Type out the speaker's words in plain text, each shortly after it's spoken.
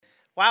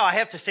Wow, I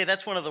have to say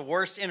that's one of the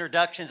worst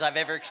introductions I've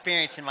ever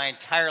experienced in my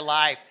entire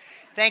life.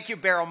 Thank you,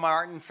 Beryl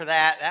Martin, for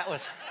that. That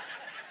was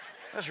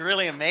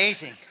really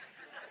amazing.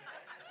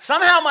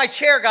 Somehow my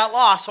chair got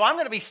lost, so I'm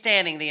going to be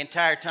standing the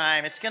entire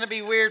time. It's going to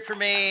be weird for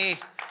me.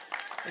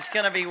 It's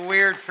going to be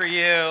weird for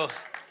you.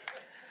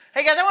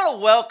 Hey, guys, I want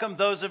to welcome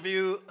those of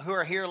you who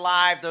are here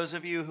live, those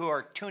of you who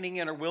are tuning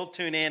in or will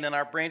tune in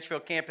our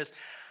Branchville campus.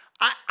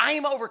 I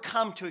am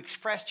overcome to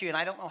express to you, and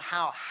I don't know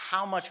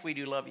how much we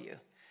do love you,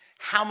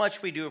 how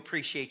much we do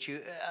appreciate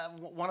you.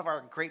 One of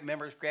our great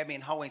members grabbed me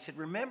in the hallway and said,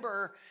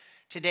 remember,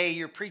 today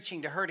you're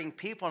preaching to hurting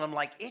people. And I'm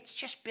like, it's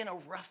just been a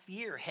rough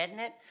year, hasn't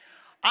it?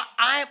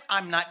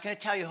 I'm not going to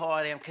tell you how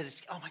I am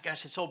because, oh my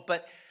gosh, it's old.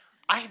 But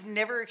I've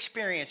never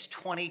experienced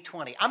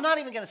 2020. I'm not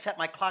even going to set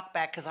my clock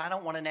back because I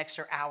don't want an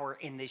extra hour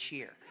in this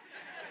year.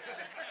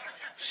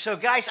 So,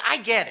 guys, I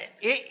get it.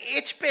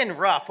 It's been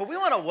rough, but we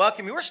want to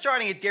welcome you. We're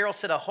starting, as Daryl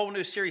said, a whole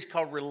new series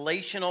called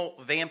Relational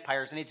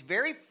Vampires, and it's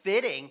very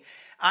fitting,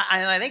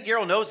 and I think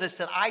Daryl knows this,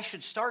 that I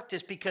should start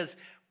this because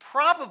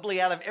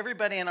probably out of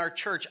everybody in our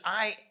church,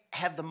 I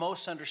have the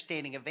most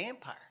understanding of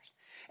vampires,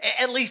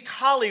 at least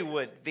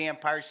Hollywood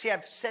vampires. See,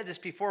 I've said this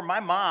before. My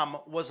mom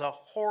was a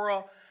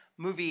horror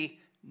movie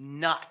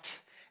nut.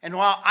 And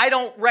while I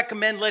don't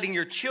recommend letting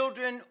your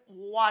children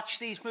watch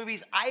these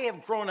movies, I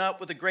have grown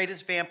up with the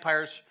greatest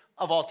vampires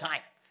of all time.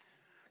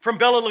 From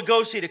Bela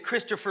Lugosi to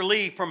Christopher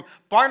Lee, from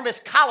Barnabas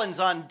Collins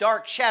on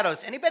Dark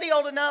Shadows. Anybody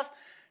old enough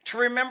to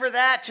remember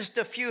that? Just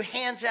a few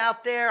hands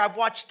out there. I've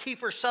watched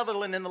Kiefer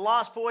Sutherland in The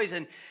Lost Boys,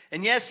 and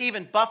yes,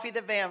 even Buffy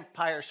the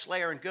Vampire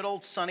Slayer in good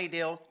old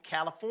Sunnydale,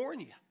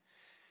 California.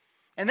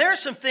 And there are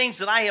some things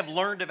that I have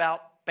learned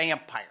about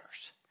vampires.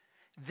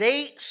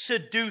 They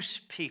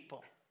seduce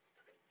people.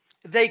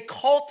 They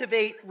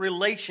cultivate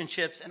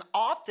relationships, and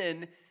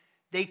often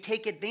they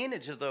take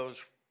advantage of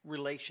those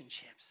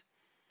relationships.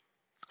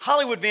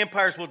 Hollywood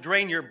vampires will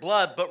drain your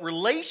blood, but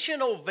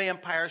relational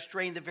vampires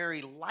drain the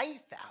very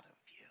life out of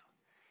you.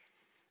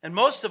 And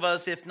most of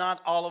us, if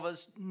not all of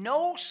us,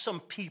 know some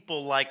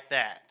people like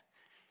that.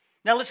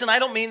 Now listen, I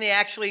don't mean they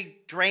actually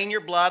drain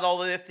your blood,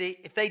 although if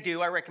they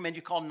do, I recommend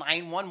you call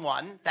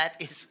 911.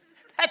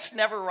 That's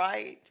never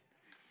right.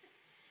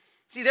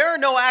 See, there are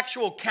no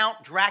actual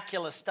Count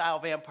Dracula-style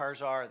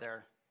vampires, are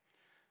there?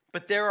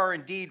 But there are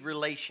indeed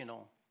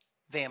relational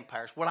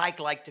vampires, what I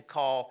like to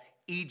call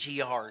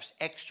EGRs,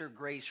 extra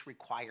grace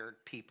required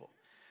people.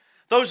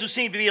 Those who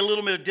seem to be a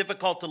little bit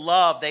difficult to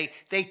love,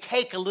 they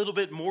take a little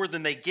bit more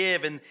than they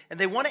give, and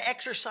they want to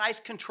exercise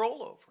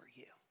control over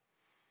you.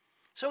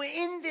 So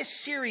in this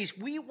series,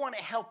 we want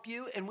to help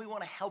you and we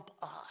want to help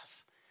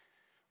us.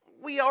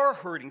 We are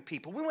hurting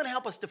people. We want to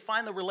help us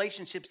define the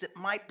relationships that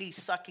might be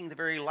sucking the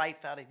very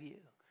life out of you.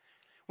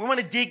 We want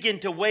to dig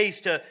into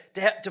ways to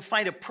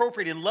find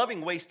appropriate and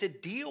loving ways to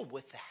deal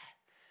with that.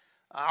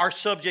 Our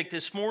subject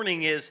this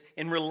morning is,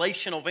 in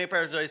relational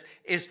vampires,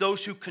 is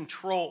those who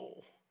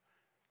control.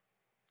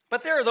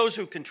 But there are those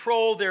who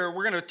control. We're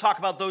going to talk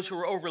about those who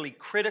are overly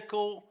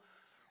critical.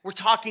 We're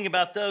talking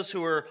about those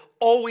who are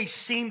always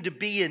seem to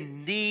be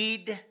in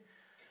need.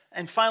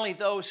 And finally,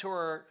 those who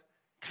are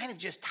kind of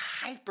just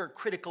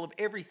hypercritical of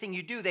everything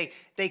you do.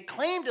 They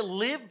claim to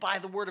live by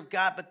the Word of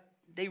God, but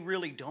they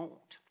really don't.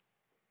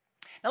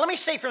 Now, let me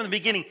say from the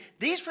beginning,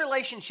 these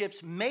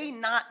relationships may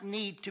not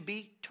need to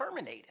be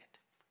terminated.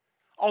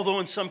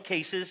 Although in some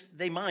cases,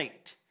 they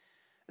might.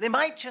 They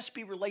might just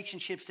be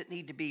relationships that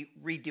need to be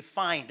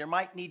redefined. There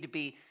might need to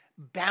be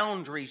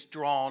boundaries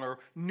drawn or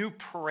new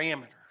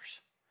parameters.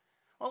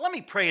 Well, let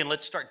me pray and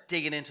let's start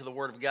digging into the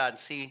Word of God and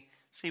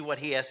see what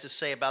He has to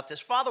say about this.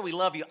 Father, we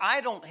love you.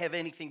 I don't have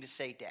anything to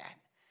say, Dad.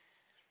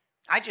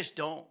 I just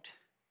don't.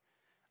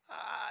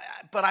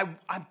 But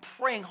I'm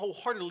praying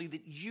wholeheartedly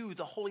that you,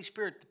 the Holy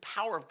Spirit, the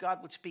power of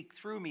God would speak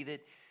through me,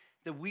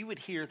 that we would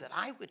hear, that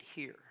I would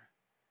hear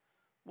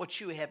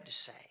what you have to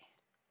say.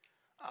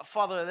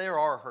 Father, there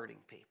are hurting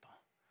people.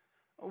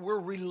 We're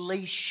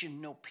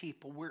relational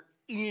people. We're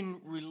in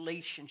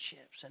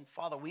relationships. And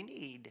Father, we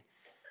need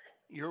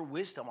your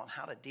wisdom on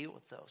how to deal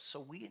with those.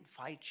 So we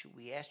invite you,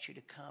 we ask you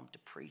to come to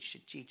preach, to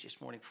teach this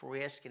morning, for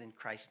we ask it in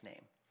Christ's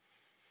name.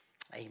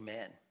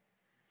 Amen.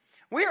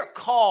 We are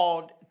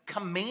called,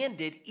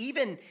 commanded,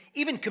 even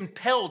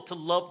compelled to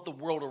love the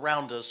world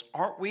around us,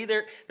 aren't we?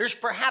 There's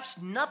perhaps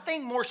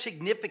nothing more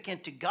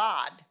significant to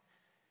God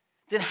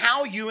than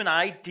how you and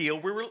I deal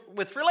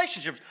with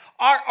relationships.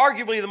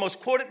 Arguably the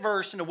most quoted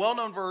verse and a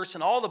well-known verse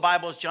in all the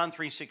Bible is John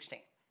 3:16.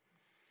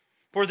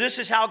 For this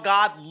is how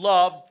God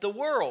loved the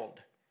world.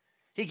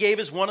 He gave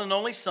his one and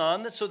only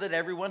Son so that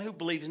everyone who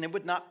believes in him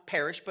would not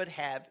perish but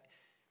have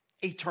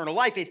eternal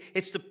life.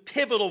 It's the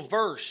pivotal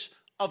verse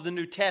of the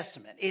New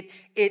Testament.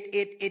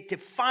 It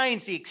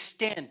defines the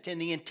extent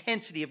and the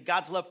intensity of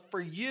God's love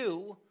for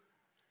you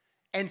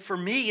and for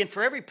me and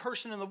for every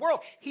person in the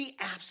world. He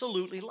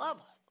absolutely loves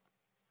us.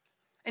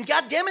 And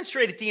God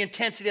demonstrated the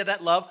intensity of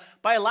that love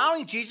by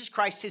allowing Jesus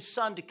Christ, his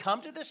Son, to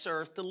come to this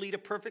earth to lead a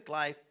perfect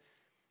life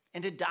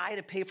and to die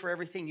to pay for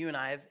everything you and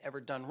I have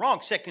ever done wrong.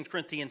 2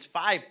 Corinthians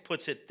 5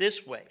 puts it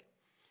this way.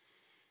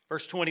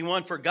 Verse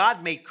 21, for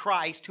God made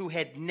Christ, who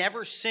had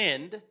never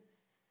sinned,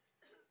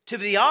 to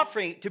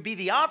be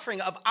the offering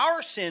of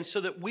our sins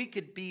so that we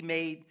could be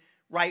made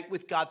right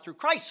with God through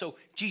Christ. So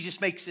Jesus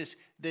makes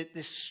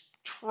this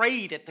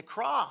trade at the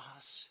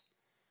cross.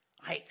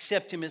 I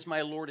accept him as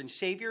my Lord and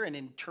Savior, and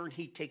in turn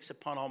he takes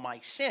upon all my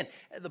sin.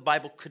 The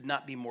Bible could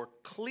not be more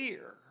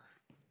clear.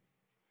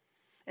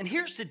 And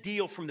here's the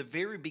deal from the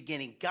very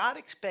beginning. God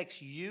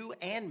expects you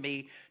and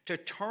me to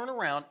turn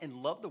around and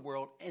love the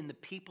world and the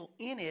people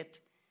in it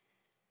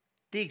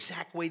the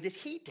exact way that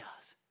he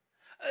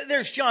does.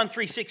 There's John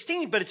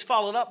 3:16, but it's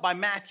followed up by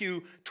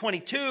Matthew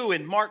 22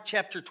 and Mark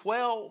chapter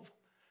 12.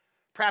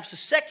 Perhaps the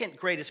second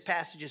greatest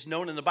passages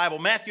known in the Bible.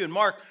 Matthew and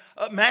Mark.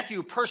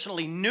 Matthew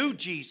personally knew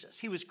Jesus.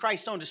 He was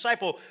Christ's own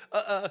disciple.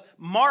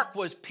 Mark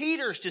was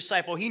Peter's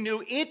disciple. He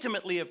knew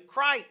intimately of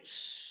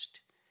Christ.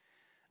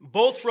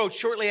 Both wrote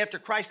shortly after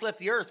Christ left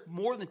the earth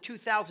more than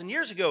 2,000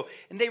 years ago.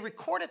 And they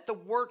recorded the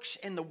works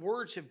and the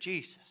words of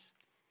Jesus.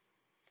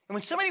 And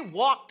when somebody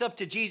walked up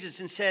to Jesus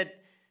and said,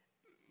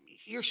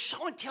 you're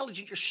so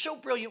intelligent, you're so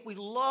brilliant, we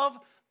love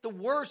the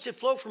words that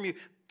flow from you.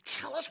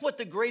 Tell us what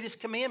the greatest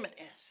commandment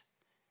is.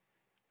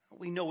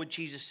 We know what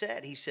Jesus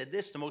said. He said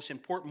this, the most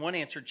important one,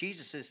 answered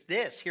Jesus, is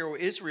this: Hear, O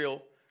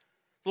Israel,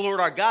 the Lord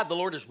our God, the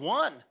Lord is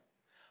one.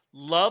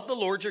 Love the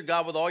Lord your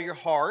God with all your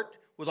heart,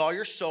 with all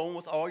your soul, and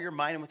with all your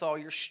mind, and with all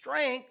your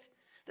strength.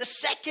 The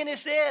second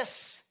is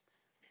this: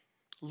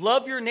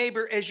 love your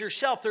neighbor as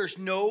yourself. There's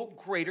no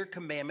greater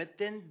commandment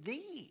than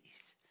these.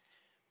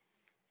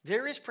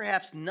 There is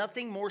perhaps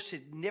nothing more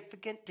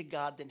significant to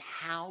God than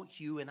how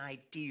you and I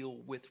deal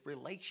with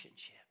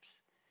relationships.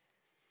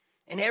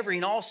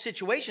 In all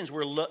situations,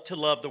 we're to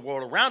love the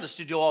world around us,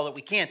 to do all that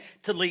we can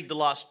to lead the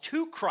lost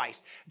to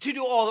Christ, to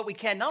do all that we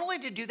can, not only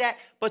to do that,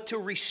 but to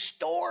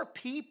restore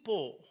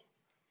people.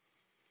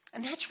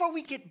 And that's where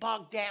we get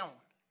bogged down.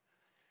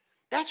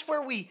 That's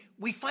where we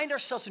find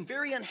ourselves in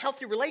very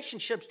unhealthy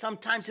relationships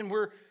sometimes, and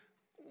we're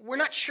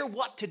not sure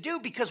what to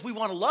do because we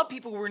want to love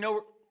people. We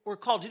know we're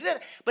called to do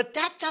that. But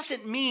that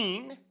doesn't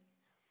mean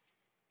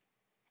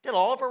that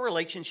all of our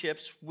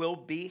relationships will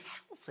be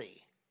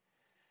healthy.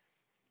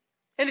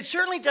 And it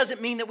certainly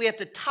doesn't mean that we have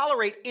to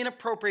tolerate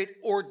inappropriate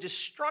or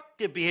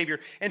destructive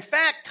behavior. In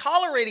fact,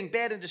 tolerating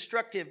bad and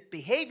destructive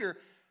behavior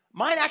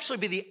might actually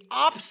be the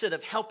opposite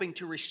of helping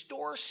to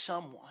restore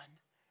someone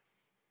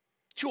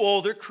to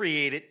all they're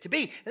created to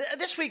be.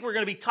 This week we're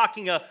going to be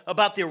talking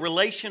about the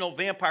relational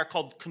vampire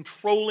called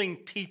controlling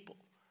people.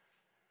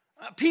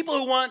 People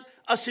who want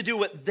us to do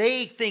what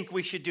they think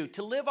we should do,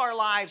 to live our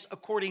lives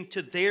according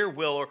to their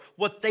will or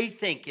what they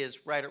think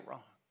is right or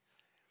wrong.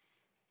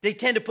 They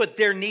tend to put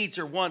their needs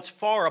or wants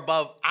far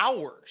above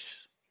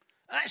ours.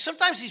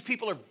 Sometimes these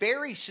people are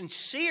very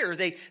sincere.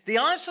 They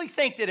honestly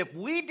think that if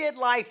we did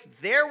life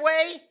their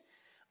way,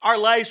 our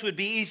lives would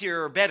be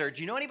easier or better.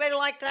 Do you know anybody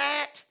like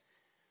that?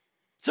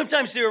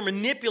 Sometimes they're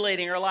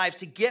manipulating our lives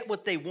to get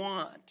what they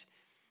want.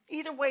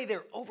 Either way,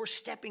 they're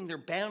overstepping their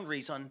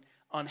boundaries on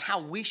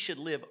how we should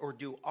live or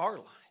do our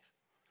life.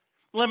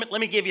 Let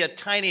me give you a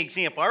tiny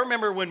example. I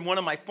remember when one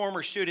of my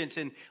former students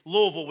in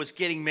Louisville was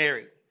getting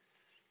married.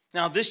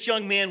 Now, this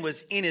young man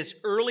was in his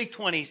early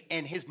 20s,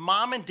 and his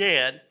mom and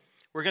dad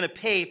were going to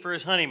pay for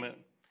his honeymoon.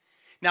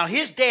 Now,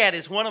 his dad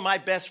is one of my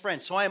best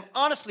friends, so I am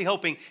honestly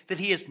hoping that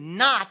he is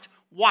not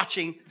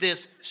watching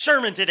this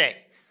sermon today,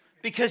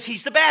 because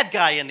he's the bad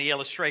guy in the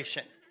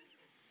illustration.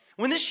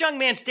 When this young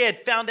man's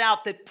dad found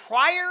out that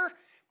prior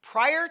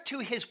to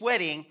his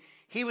wedding,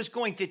 he was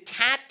going to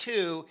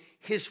tattoo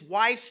his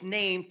wife's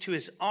name to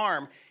his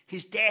arm,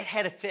 his dad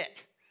had a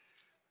fit.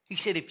 He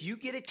said, if you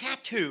get a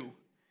tattoo,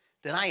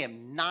 then I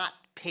am not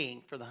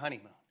paying for the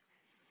honeymoon.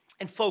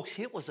 And folks,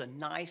 it was a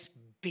nice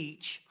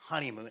beach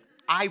honeymoon.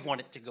 I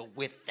wanted to go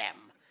with them.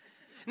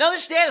 Now,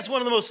 this dad is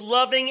one of the most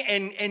loving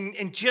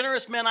and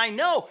generous men I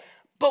know.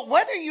 But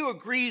whether you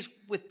agree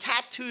with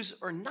tattoos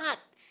or not,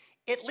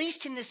 at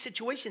least in this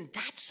situation,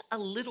 that's a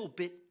little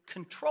bit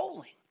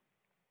controlling.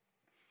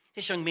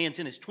 This young man's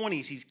in his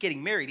 20s. He's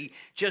getting married. He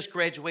just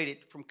graduated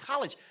from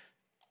college.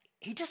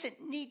 He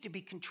doesn't need to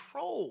be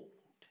controlled.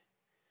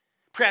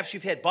 Perhaps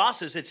you've had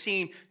bosses that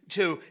seem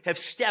to have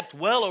stepped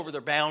well over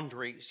their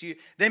boundaries.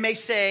 They may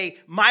say,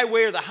 my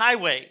way or the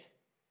highway.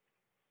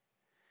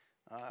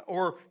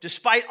 Or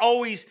despite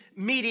always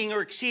meeting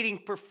or exceeding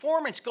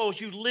performance goals,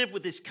 you live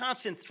with this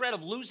constant threat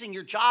of losing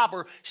your job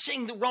or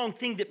saying the wrong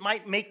thing that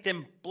might make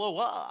them blow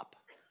up.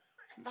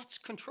 That's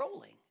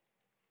controlling.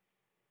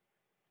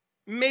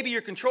 Maybe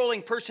your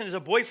controlling person is a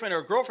boyfriend or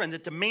a girlfriend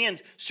that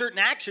demands certain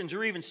actions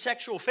or even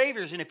sexual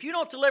favors, and if you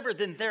don't deliver,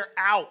 then they're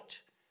out.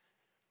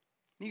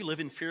 You live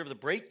in fear of the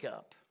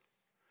breakup.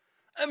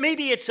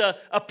 Maybe it's a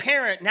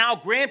parent, now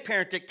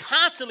grandparent, that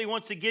constantly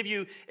wants to give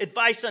you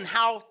advice on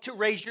how to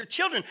raise your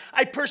children.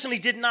 I personally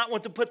did not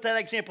want to put that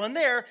example in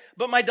there,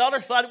 but my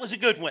daughter thought it was a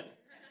good one.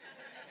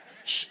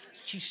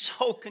 She's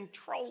so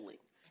controlling.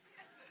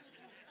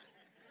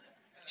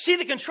 See,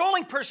 the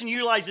controlling person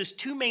utilizes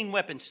two main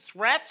weapons: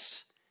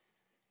 threats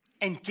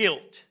and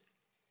guilt.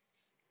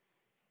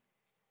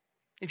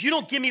 If you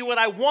don't give me what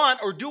I want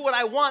or do what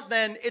I want,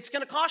 then it's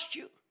going to cost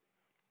you.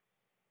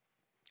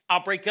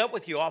 I'll break up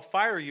with you. I'll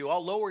fire you.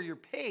 I'll lower your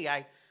pay.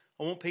 I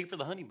won't pay for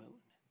the honeymoon.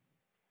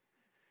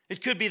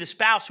 It could be the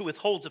spouse who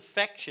withholds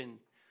affection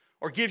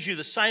or gives you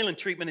the silent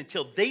treatment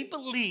until they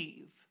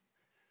believe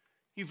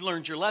you've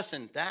learned your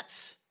lesson.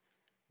 That's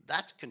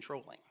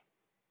controlling.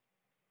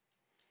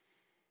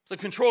 The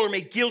controller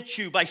may guilt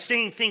you by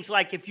saying things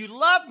like, if you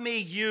love me,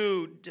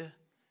 you'd.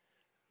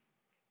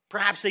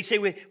 Perhaps they say,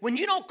 when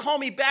you don't call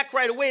me back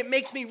right away, it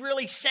makes me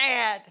really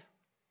sad.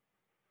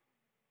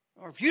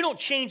 Or if you don't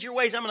change your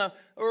ways,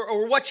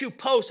 or what you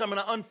post, I'm going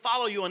to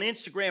unfollow you on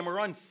Instagram or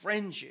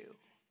unfriend you.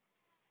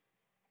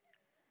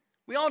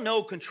 We all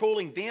know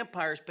controlling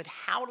vampires, but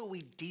how do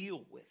we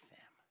deal with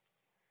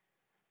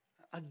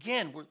them?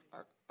 Again,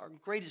 our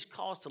greatest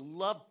cause to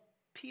love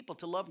people,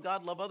 to love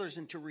God, love others,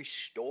 and to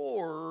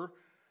restore.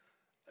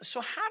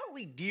 So how do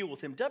we deal with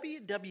him?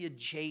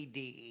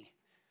 WWJD.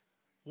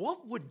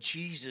 What would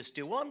Jesus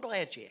do? Well, I'm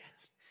glad you asked.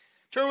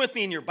 Turn with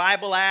me in your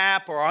Bible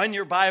app or on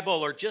your Bible,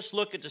 or just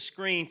look at the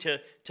screen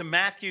to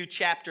Matthew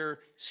chapter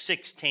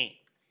 16.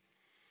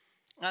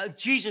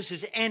 Jesus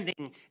is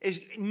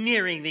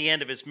nearing the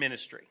end of his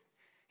ministry.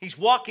 He's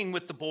walking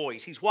with the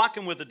boys. He's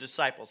walking with the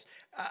disciples.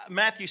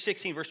 Matthew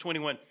 16, verse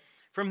 21.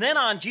 From then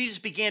on, Jesus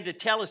began to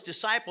tell his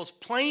disciples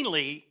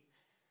plainly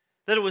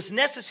that it was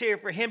necessary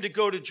for him to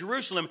go to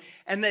Jerusalem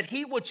and that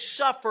he would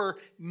suffer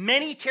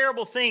many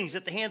terrible things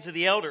at the hands of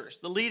the elders,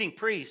 the leading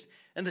priests,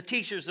 and the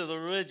teachers of the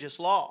religious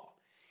law.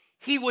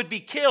 He would be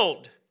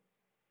killed,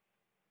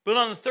 but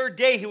on the third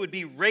day he would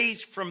be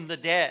raised from the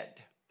dead.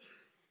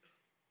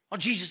 Well,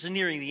 Jesus is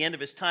nearing the end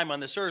of his time on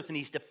this earth, and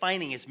he's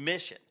defining his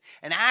mission,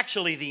 and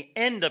actually the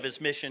end of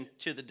his mission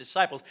to the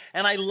disciples.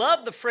 And I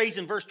love the phrase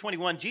in verse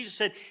 21. Jesus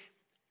said,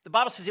 the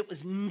Bible says it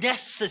was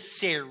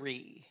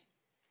necessary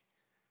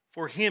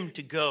for him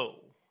to go.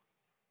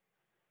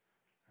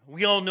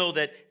 We all know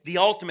that the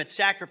ultimate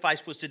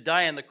sacrifice was to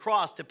die on the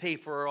cross to pay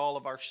for all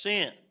of our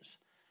sins.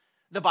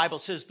 The Bible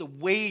says the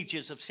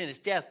wages of sin is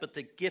death, but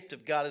the gift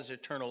of God is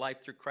eternal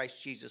life through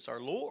Christ Jesus our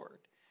Lord.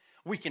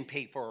 We can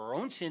pay for our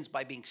own sins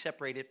by being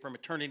separated from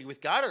eternity with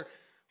God, or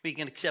we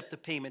can accept the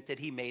payment that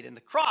he made in the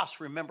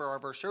cross. Remember our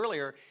verse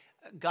earlier,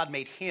 God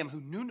made him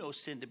who knew no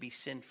sin to be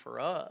sin for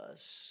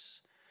us.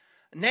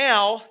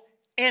 Now,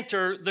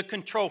 enter the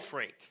control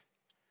freak.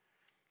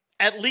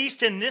 At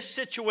least in this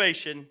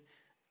situation,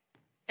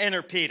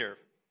 enter Peter.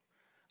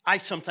 I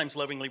sometimes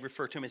lovingly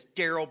refer to him as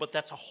Daryl, but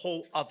that's a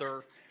whole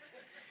other.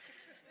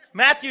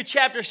 Matthew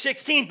chapter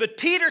 16, but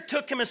Peter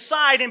took him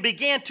aside and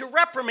began to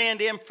reprimand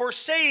him for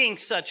saying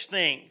such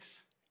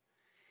things.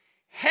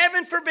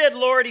 Heaven forbid,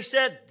 Lord, he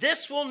said,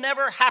 this will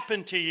never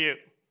happen to you.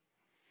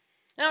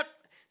 Now,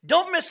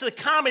 don't miss the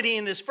comedy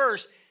in this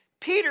verse.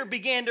 Peter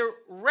began to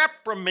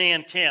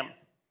reprimand him.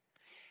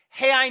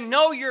 Hey, I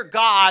know you're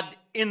God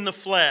in the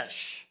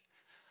flesh.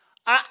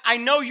 I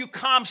know you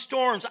calm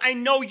storms. I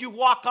know you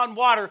walk on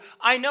water.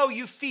 I know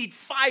you feed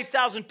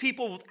 5,000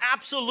 people with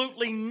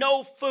absolutely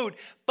no food.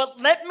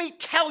 But let me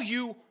tell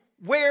you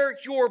where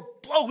you're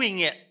blowing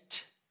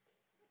it.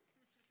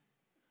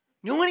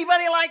 Know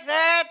anybody like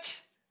that?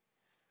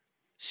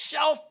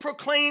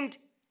 Self-proclaimed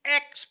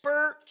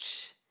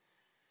experts.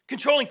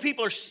 Controlling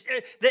people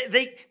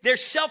they're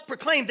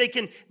self-proclaimed. They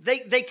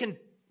can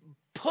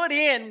put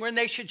in when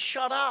they should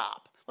shut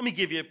up. Let me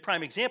give you a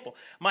prime example.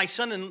 My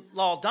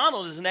son-in-law,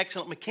 Donald, is an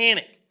excellent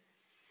mechanic.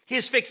 He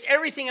has fixed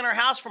everything in our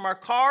house, from our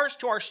cars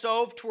to our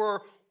stove to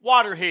our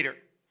water heater.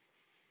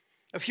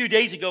 A few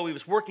days ago, he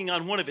was working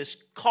on one of his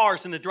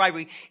cars in the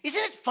driveway.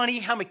 Isn't it funny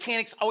how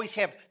mechanics always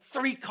have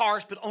 3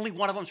 cars, but only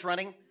one of them's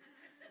running?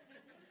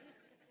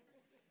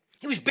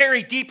 He was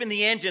buried deep in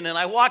the engine, and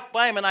I walked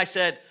by him and I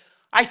said,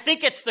 I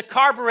think it's the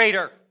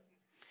carburetor.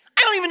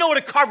 I don't even know what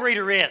a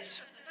carburetor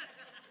is.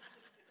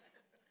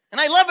 And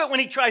I love it when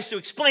he tries to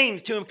explain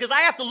it to him, because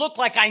I have to look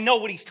like I know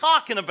what he's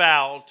talking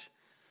about.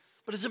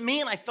 But as a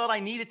man, I felt I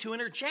needed to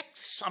interject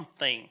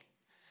something.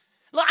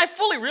 Look, I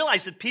fully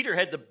realized that Peter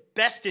had the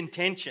best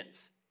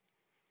intentions.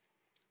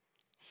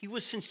 He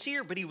was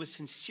sincere, but he was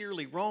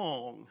sincerely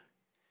wrong.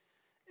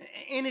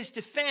 In his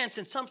defense,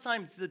 and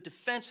sometimes the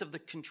defense of the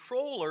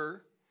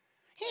controller,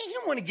 he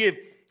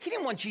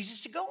didn't want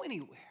Jesus to go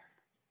anywhere.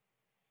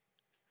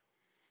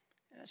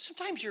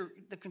 Sometimes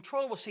the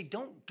controller will say,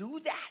 don't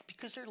do that,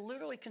 because they're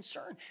literally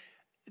concerned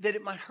that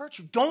it might hurt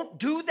you. Don't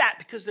do that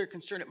because they're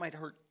concerned it might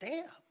hurt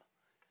them.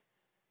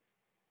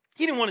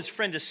 He didn't want his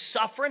friend to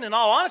suffer. And in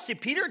all honesty,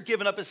 Peter had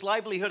given up his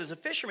livelihood as a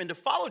fisherman to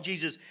follow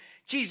Jesus.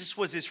 Jesus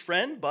was his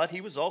friend, but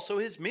he was also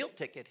his meal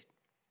ticket,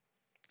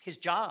 his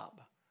job.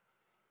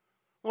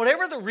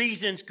 Whatever the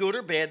reasons, good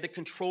or bad, the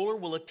controller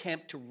will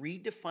attempt to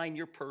redefine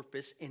your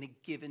purpose in a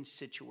given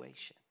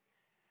situation.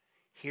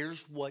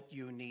 Here's what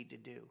you need to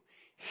do.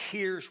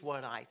 Here's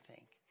what I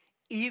think.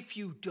 If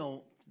you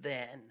don't,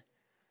 then.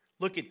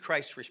 Look at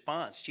Christ's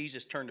response.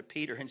 Jesus turned to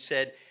Peter and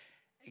said,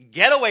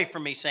 get away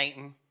from me,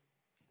 Satan.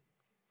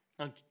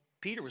 Now,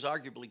 Peter was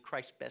arguably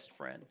Christ's best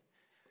friend.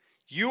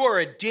 You are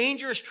a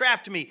dangerous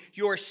trap to me.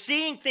 You are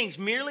seeing things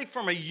merely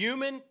from a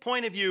human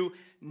point of view,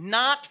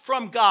 not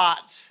from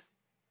God's.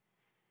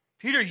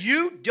 Peter,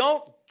 you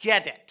don't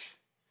get it.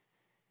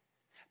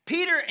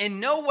 Peter in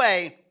no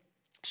way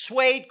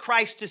swayed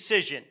Christ's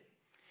decision.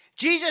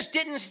 Jesus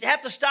didn't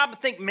have to stop and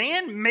think,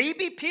 man,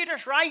 maybe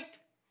Peter's right.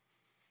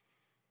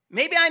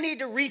 Maybe I need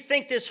to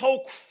rethink this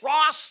whole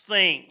cross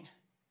thing.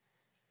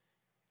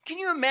 Can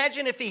you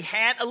imagine if he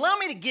had? Allow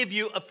me to give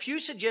you a few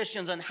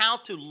suggestions on how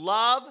to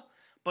love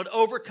but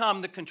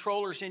overcome the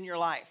controllers in your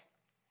life.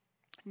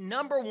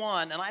 Number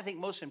one, and I think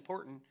most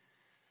important,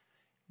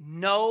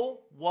 know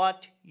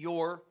what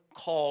you're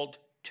called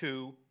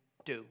to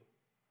do.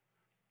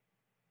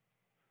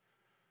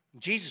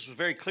 Jesus was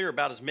very clear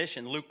about his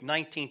mission. Luke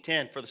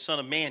 19:10, for the Son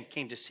of Man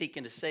came to seek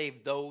and to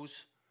save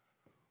those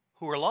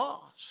who are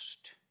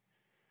lost.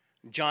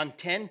 John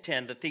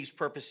 10:10, the thief's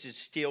purpose is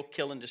to steal,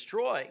 kill, and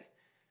destroy.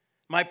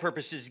 My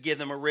purpose is to give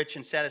them a rich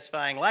and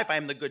satisfying life. I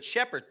am the good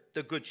shepherd.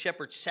 The good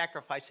shepherd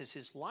sacrifices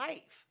his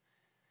life.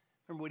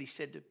 Remember what he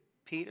said to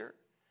Peter?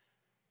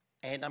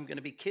 And I'm going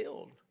to be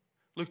killed.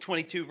 Luke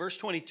 22, verse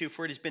 22,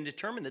 for it has been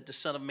determined that the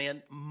Son of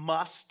Man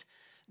must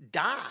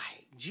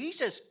die.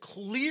 Jesus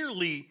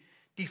clearly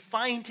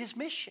defined his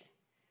mission.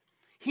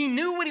 He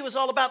knew what he was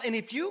all about. And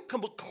if you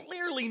can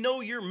clearly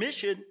know your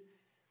mission,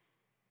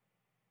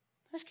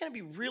 it's going to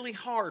be really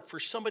hard for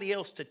somebody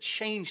else to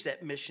change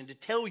that mission, to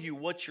tell you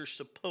what you're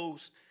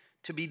supposed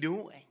to be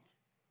doing.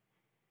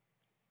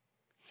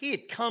 He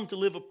had come to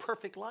live a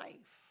perfect life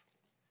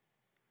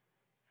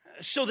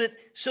so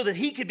that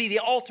he could be the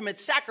ultimate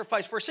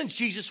sacrifice for our sins.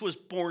 Jesus was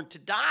born to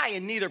die,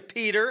 and neither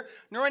Peter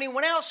nor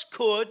anyone else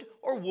could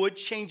or would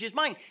change his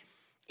mind.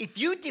 If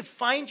you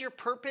defined your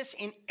purpose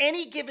in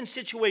any given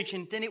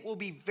situation, then it will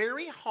be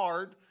very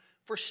hard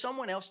for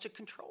someone else to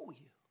control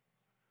you,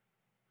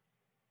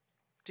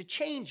 to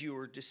change you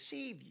or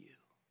deceive you.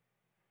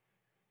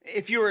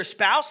 If you're a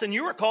spouse, then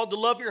you are called to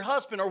love your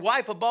husband or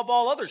wife above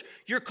all others.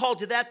 You're called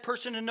to that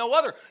person and no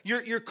other.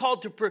 You're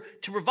called to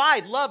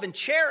provide, love, and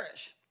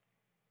cherish.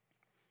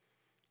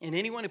 And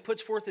anyone who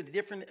puts forth a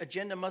different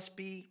agenda must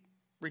be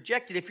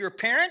rejected. If you're a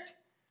parent,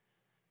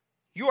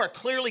 you are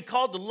clearly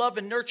called to love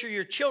and nurture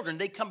your children.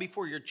 They come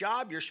before your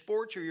job, your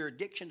sports, or your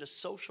addiction to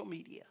social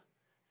media.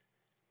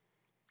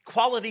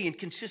 Quality and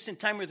consistent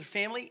time with your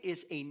family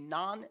is a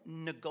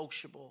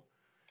non-negotiable.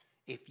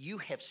 If you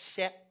have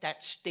set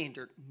that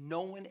standard,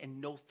 no one and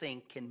no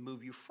thing can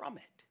move you from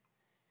it.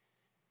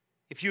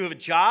 If you have a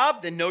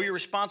job, then know your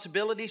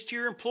responsibilities to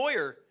your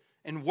employer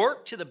and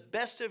work to the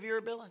best of your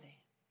ability.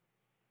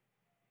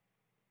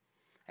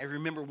 I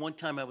remember one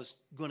time I was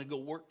going to go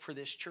work for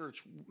this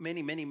church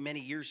many, many, many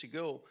years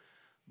ago.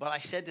 But I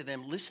said to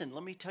them, listen,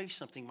 let me tell you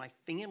something. My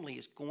family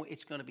it's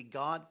going to be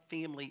God,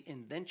 family,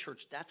 and then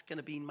church. That's going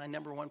to be my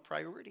number one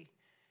priority.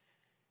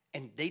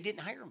 And they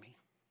didn't hire me.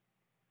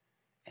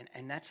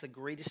 And that's the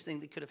greatest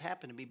thing that could have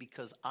happened to me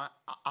because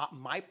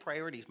my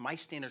priorities, my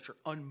standards are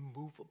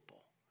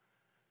unmovable.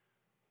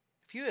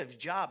 If you have a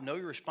job, know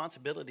your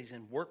responsibilities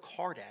and work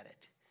hard at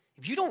it.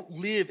 If you don't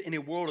live in a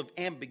world of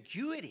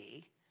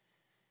ambiguity,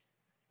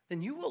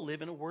 then you will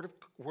live in a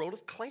world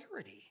of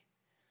clarity.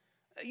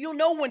 You'll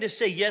know when to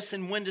say yes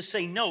and when to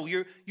say no.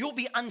 You'll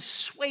be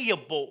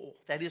unswayable.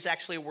 That is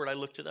actually a word. I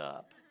looked it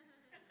up.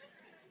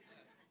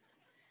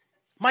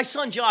 My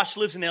son Josh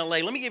lives in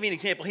L.A. Let me give you an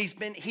example.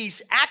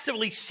 He's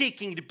actively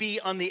seeking to be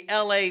on the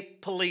L.A.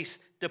 Police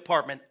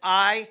Department.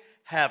 I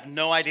have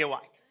no idea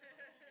why.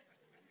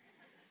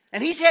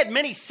 And he's had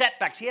many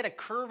setbacks. He had a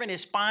curve in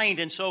his spine,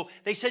 and so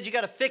they said, you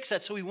got to fix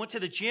that. So he went to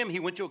the gym.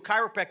 He went to a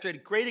chiropractor at a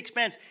great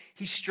expense.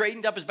 He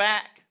straightened up his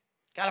back,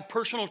 got a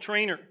personal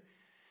trainer.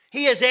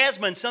 He has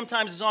asthma and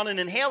sometimes is on an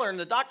inhaler, and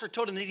the doctor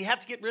told him that he'd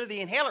have to get rid of the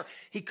inhaler.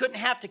 He couldn't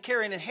have to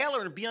carry an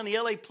inhaler and be on the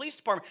LA Police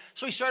Department.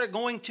 So he started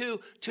going to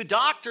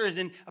doctors,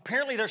 and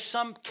apparently there's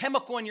some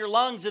chemical in your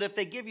lungs that if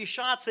they give you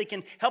shots, they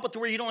can help it to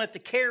where you don't have to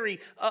carry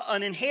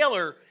an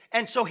inhaler.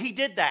 And so he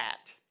did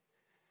that.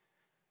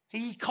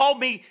 He called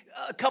me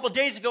a couple of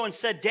days ago and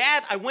said,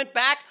 Dad, I went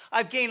back.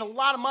 I've gained a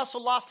lot of muscle,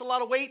 lost a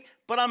lot of weight,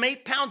 but I'm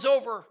 8 pounds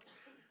over.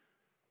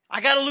 I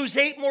got to lose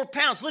 8 more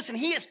pounds. Listen,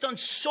 he has done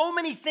so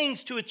many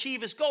things to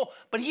achieve his goal,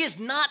 but he is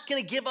not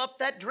going to give up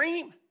that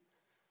dream,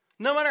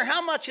 no matter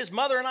how much his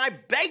mother and I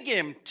beg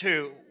him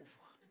to.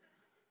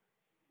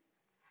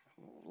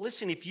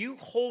 Listen, if you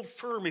hold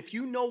firm, if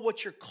you know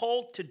what you're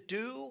called to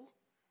do,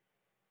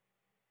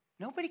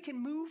 nobody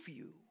can move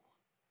you.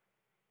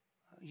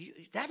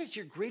 That is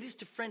your greatest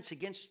defense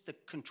against the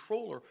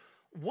controller.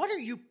 What are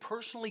you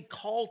personally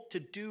called to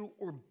do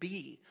or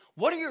be?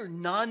 What are your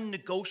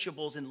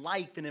non-negotiables in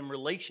life and in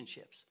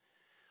relationships?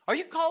 Are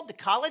you called to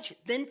college?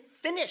 Then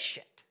finish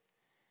it.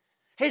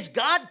 Has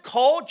God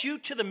called you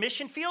to the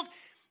mission field?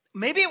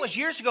 Maybe it was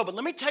years ago, but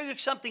let me tell you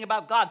something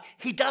about God.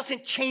 He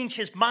doesn't change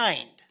his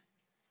mind.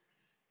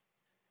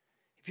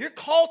 If you're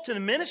called to the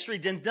ministry,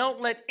 then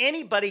don't let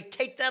anybody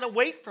take that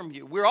away from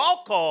you. We're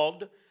all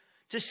called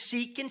to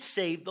seek and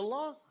save the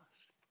lost.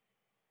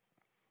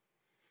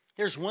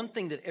 There's one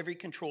thing that every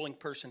controlling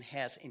person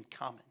has in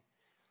common.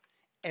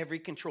 Every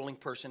controlling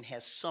person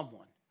has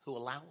someone who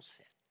allows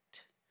it.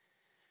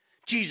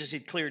 Jesus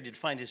had clearly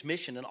defined his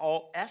mission in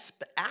all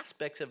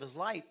aspects of his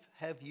life.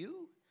 Have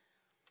you?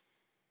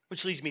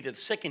 Which leads me to the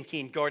second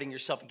key in guarding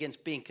yourself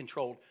against being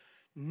controlled.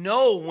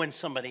 Know when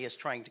somebody is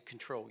trying to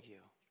control you.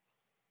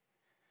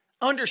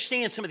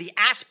 Understand some of the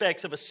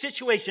aspects of a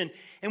situation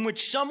in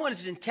which someone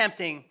is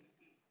attempting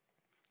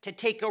to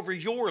take over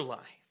your life.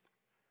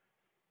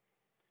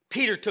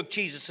 Peter took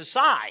Jesus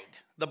aside,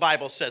 the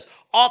Bible says.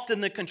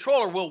 Often the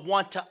controller will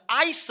want to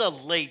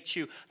isolate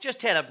you.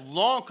 Just had a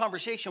long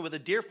conversation with a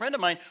dear friend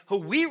of mine who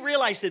we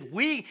realized that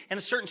we, in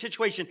a certain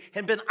situation,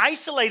 had been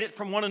isolated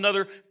from one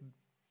another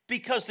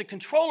because the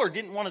controller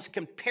didn't want us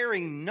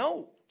comparing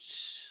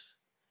notes.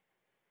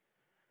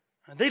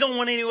 They don't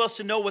want anyone else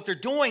to know what they're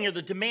doing or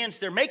the demands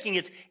they're making.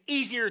 It's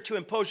easier to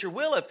impose your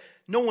will if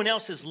no one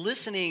else is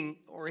listening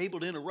or able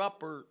to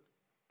interrupt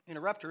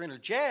or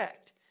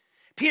interject.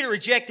 Peter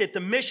rejected the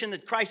mission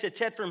that Christ had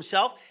set for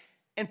himself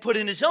and put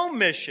in his own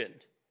mission.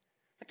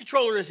 The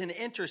controller isn't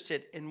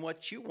interested in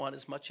what you want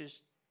as much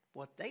as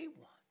what they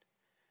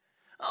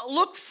want.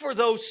 Look for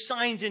those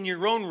signs in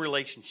your own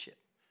relationship.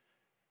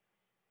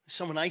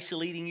 Someone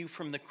isolating you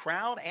from the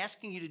crowd,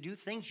 asking you to do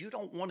things you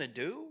don't want to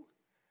do?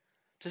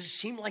 Does it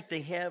seem like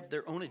they have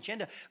their own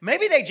agenda?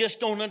 Maybe they just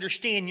don't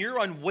understand your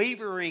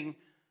unwavering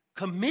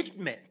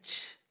commitment.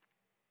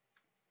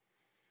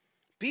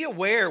 Be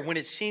aware when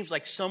it seems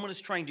like someone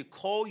is trying to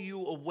call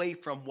you away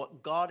from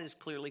what God has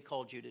clearly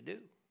called you to do.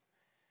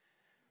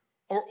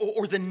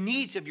 Or the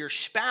needs of your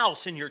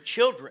spouse and your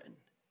children.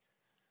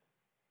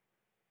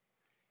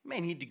 You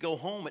may need to go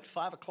home at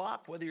 5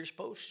 o'clock, whether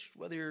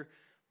your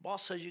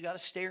boss says you got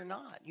to stay or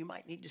not. You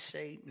might need to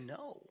say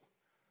no.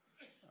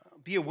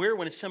 Be aware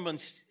when it's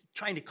someone's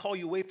trying to call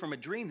you away from a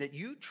dream that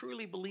you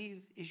truly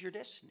believe is your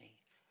destiny.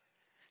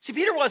 See,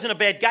 Peter wasn't a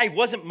bad guy. He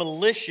wasn't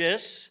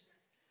malicious.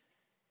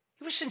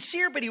 He was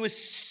sincere, but he was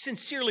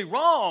sincerely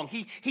wrong.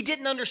 He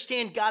didn't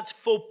understand God's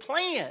full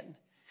plan.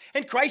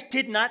 And Christ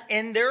did not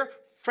end their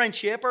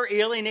friendship or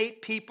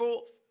alienate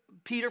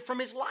Peter from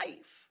his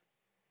life.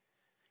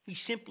 He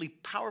simply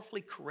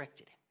powerfully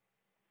corrected him.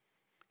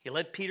 He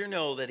let Peter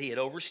know that he had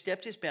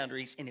overstepped his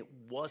boundaries and it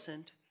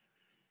wasn't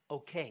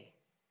okay.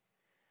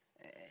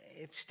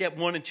 If step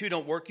 1 and 2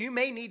 don't work, you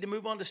may need to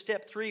move on to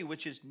step 3,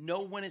 which is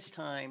know when it's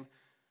time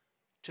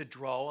to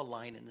draw a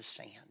line in the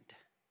sand.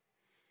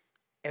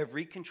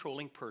 Every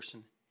controlling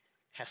person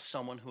has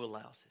someone who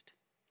allows it.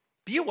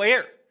 Be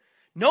aware.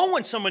 Know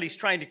when somebody's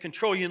trying to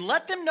control you and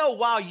let them know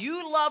while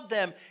you love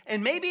them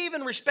and maybe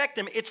even respect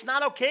them, it's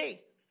not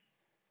okay.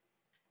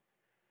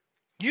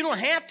 You don't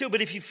have to,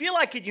 but if you feel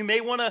like it, you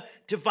may want to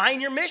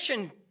define your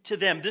mission to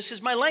them. This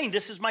is my lane.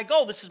 This is my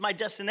goal. This is my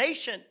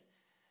destination.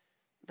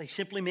 They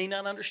simply may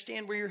not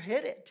understand where you're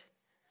headed.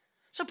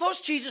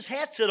 Suppose Jesus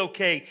had said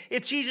okay.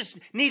 If Jesus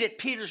needed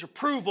Peter's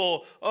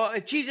approval,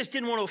 if Jesus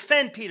didn't want to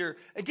offend Peter,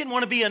 didn't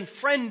want to be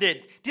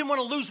unfriended, didn't want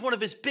to lose one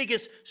of his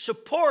biggest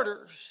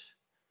supporters.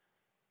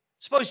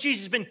 Suppose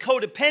Jesus had been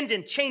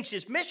codependent, changed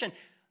his mission,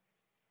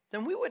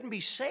 then we wouldn't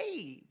be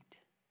saved.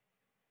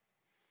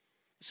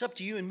 It's up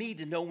to you and me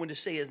to know when to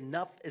say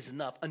enough is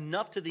enough.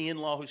 Enough to the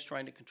in-law who's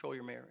trying to control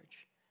your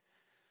marriage.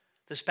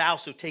 The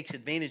spouse who takes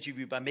advantage of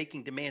you by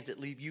making demands that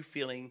leave you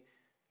feeling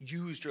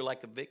used or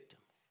like a victim.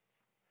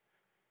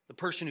 The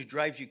person who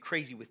drives you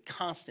crazy with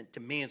constant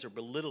demands or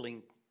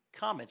belittling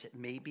comments. It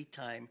may be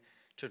time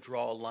to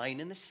draw a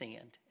line in the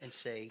sand and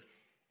say,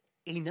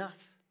 enough.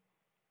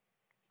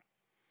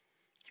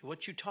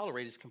 What you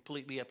tolerate is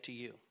completely up to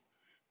you.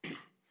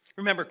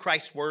 Remember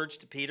Christ's words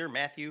to Peter,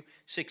 Matthew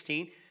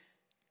 16.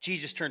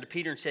 Jesus turned to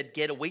Peter and said,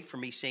 get away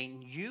from me,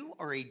 Satan. You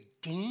are a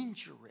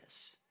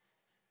dangerous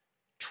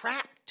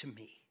trap to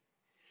me.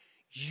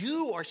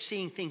 You are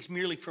seeing things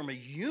merely from a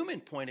human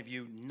point of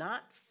view,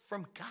 not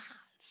from God's.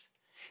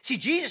 See,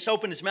 Jesus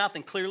opened his mouth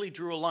and clearly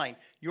drew a line.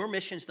 Your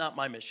mission is not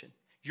my mission.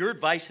 Your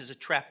advice is a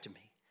trap to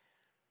me.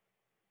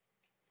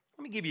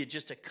 Let me give you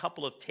just a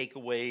couple of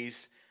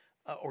takeaways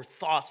or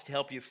thoughts to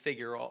help you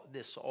figure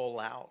this all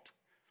out.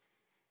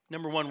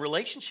 Number 1,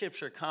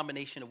 relationships are a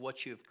combination of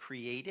what you have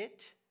created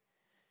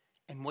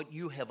and what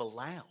you have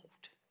allowed.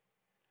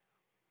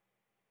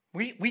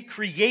 We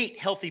create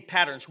healthy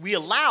patterns. We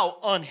allow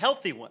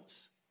unhealthy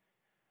ones.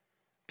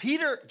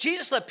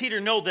 Jesus let Peter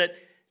know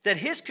that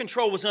his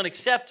control was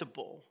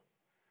unacceptable.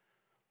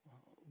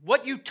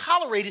 What you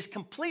tolerate is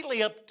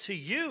completely up to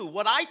you.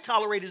 What I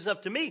tolerate is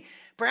up to me.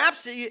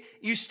 Perhaps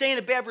you stay in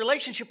a bad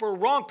relationship or a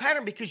wrong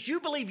pattern because you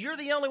believe you're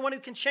the only one who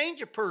can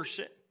change a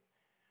person.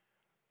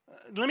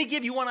 Let me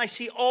give you one I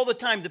see all the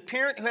time. The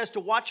parent who has to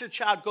watch their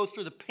child go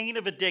through the pain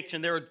of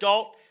addiction, their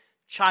adult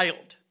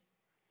child.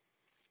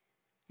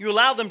 You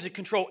allow them to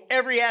control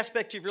every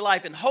aspect of your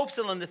life in hopes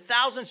that on the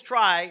 1,000th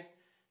try,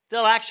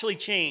 they'll actually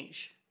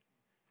change.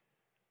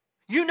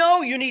 You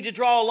know you need to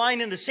draw a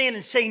line in the sand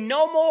and say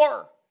no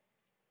more.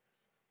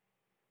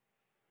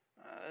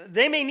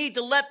 They may need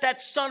to let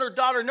that son or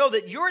daughter know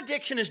that your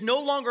addiction is no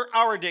longer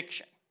our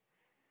addiction.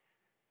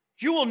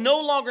 You will no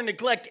longer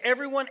neglect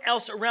everyone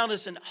else around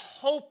us and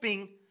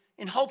hoping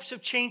in hopes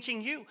of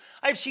changing you.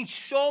 I've seen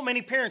so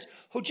many parents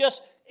who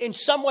just in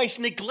some ways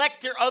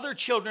neglect their other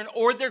children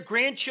or their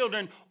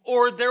grandchildren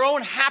or their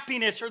own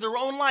happiness or their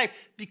own life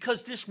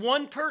because this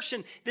one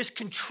person, this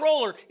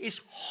controller, is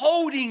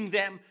holding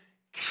them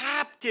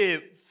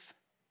captive.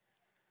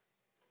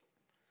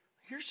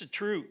 Here's the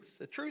truth.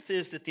 The truth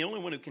is that the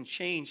only one who can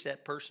change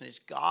that person is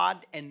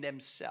God and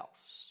themselves.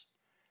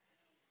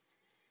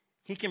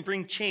 He can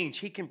bring change.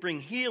 He can bring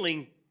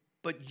healing,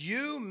 but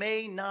you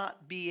may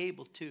not be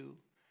able to.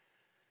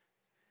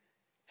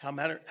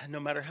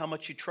 No matter how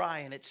much you try,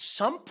 and at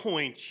some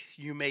point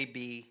you may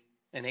be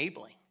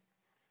enabling.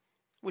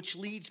 Which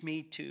leads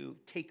me to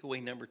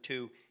takeaway number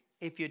 2.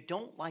 If you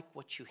don't like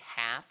what you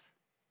have,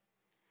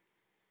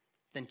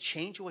 then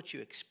change what you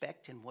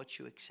expect and what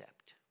you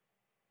accept.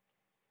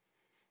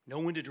 Know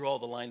when to draw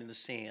the line in the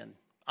sand.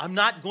 I'm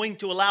not going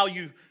to allow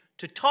you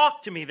to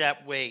talk to me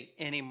that way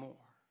anymore.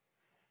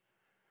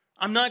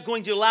 I'm not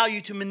going to allow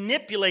you to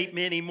manipulate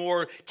me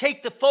anymore.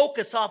 Take the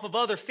focus off of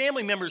other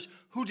family members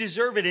who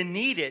deserve it and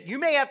need it. You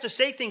may have to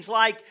say things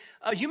like,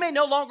 you may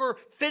no longer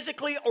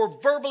physically or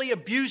verbally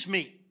abuse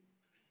me.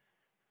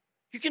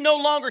 You can no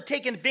longer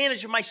take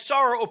advantage of my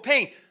sorrow or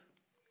pain.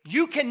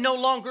 You can no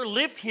longer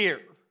live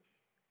here.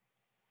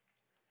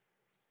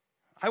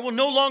 I will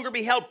no longer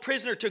be held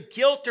prisoner to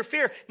guilt or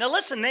fear. Now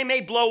listen, they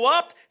may blow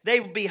up. They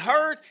will be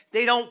hurt.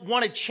 They don't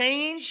want to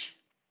change.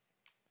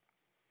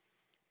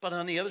 But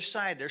on the other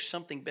side, there's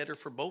something better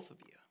for both of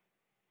you.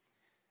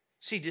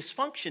 See,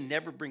 dysfunction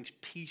never brings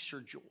peace or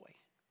joy.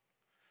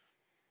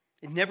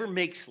 It never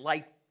makes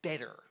life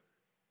better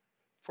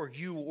for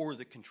you or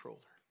the controller.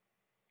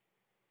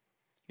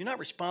 You're not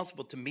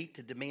responsible to meet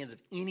the demands of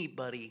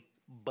anybody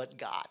but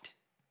God.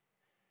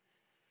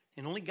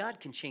 And only God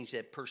can change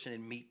that person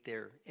and meet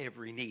their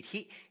every need.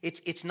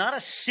 It's not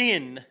a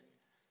sin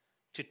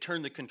to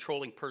turn the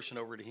controlling person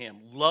over to Him.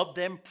 Love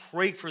them,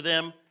 pray for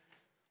them,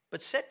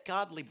 but set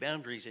godly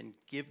boundaries and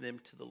give them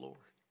to the Lord.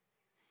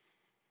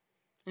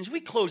 As we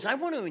close, I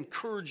want to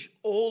encourage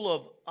all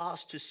of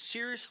us to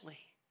seriously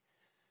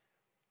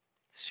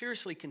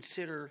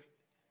consider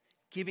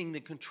giving the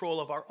control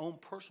of our own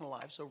personal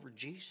lives over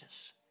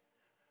Jesus.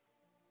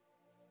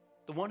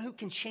 The one who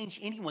can change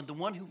anyone, the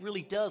one who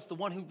really does, the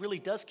one who really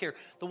does care,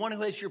 the one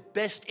who has your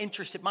best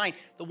interest in mind,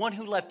 the one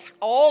who left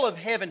all of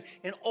heaven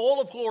and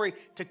all of glory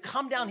to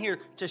come down here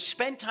to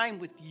spend time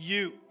with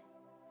you.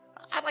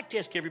 I'd like to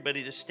ask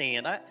everybody to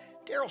stand.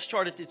 Daryl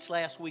started this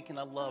last week and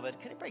I love it.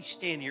 Can everybody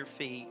stand to your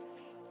feet?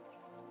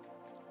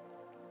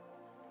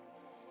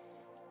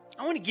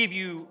 I want to give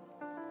you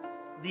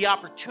the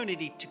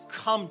opportunity to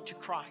come to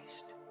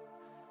Christ.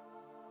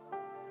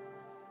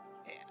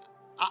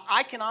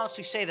 I can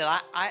honestly say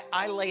that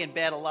I lay in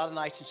bed a lot of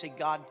nights and say,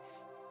 God,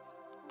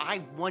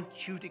 I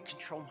want you to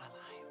control my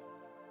life.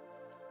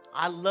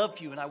 I love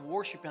you and I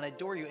worship and I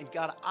adore you. And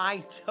God,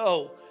 I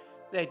know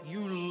that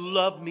you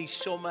love me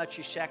so much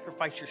you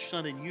sacrificed your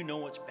son and you know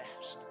what's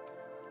best.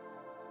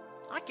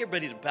 I'd like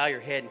everybody to bow your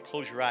head and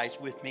close your eyes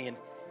with me. And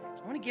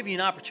I want to give you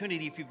an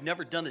opportunity, if you've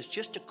never done this,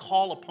 just to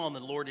call upon the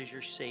Lord as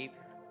your Savior.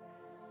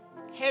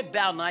 Head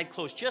bowed and eye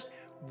closed, just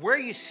where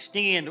you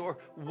stand or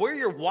where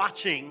you're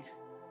watching,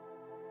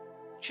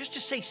 just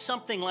to say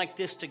something like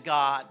this to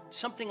God.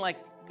 Something like,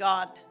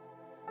 God,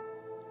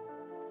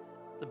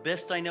 the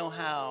best I know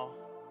how,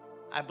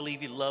 I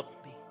believe you loved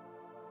me.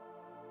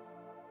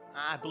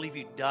 I believe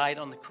you died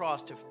on the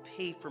cross to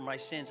pay for my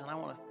sins, and I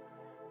want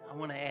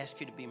to ask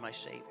you to be my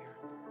Savior.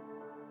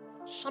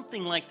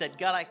 Something like that.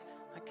 God, I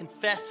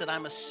confess that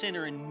I'm a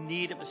sinner in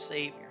need of a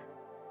Savior.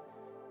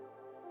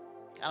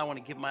 God, I want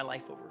to give my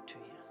life over to you.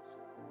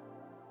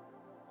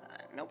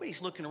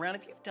 Nobody's looking around.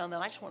 If you've done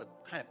that, I just want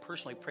to kind of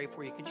personally pray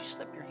for you. Could you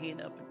slip your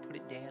hand up and put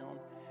it down?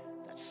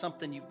 That's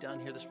something you've done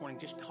here this morning.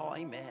 Just call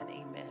amen,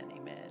 amen,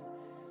 amen.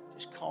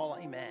 Just call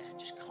amen.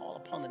 Just call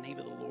upon the name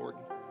of the Lord.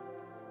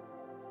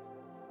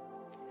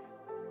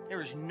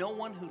 There is no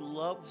one who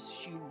loves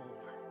you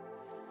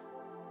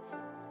more.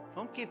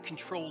 Don't give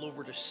control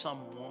over to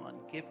someone.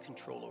 Give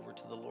control over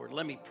to the Lord.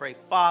 Let me pray.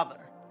 Father,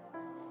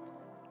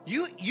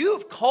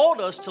 you've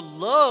called us to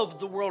love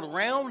the world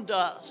around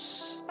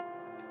us.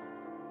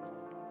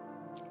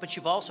 But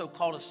you've also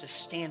called us to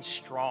stand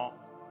strong.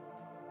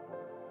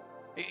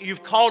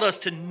 You've called us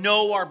to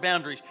know our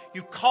boundaries.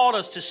 You've called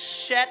us to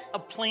set a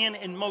plan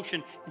in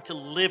motion and to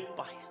live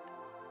by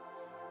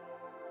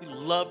it. We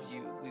love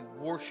you. We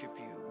worship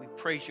you. We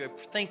praise you. I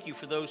thank you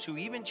for those who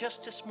even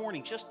just this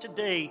morning, just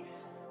today,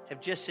 have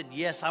just said,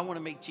 yes, I want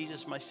to make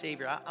Jesus my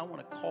Savior. I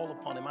want to call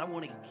upon him. I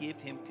want to give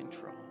him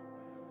control.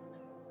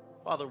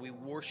 Father, we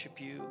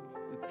worship you.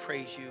 We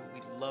praise you.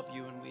 We love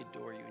you and we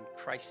adore you. In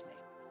Christ's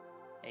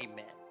name,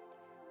 amen.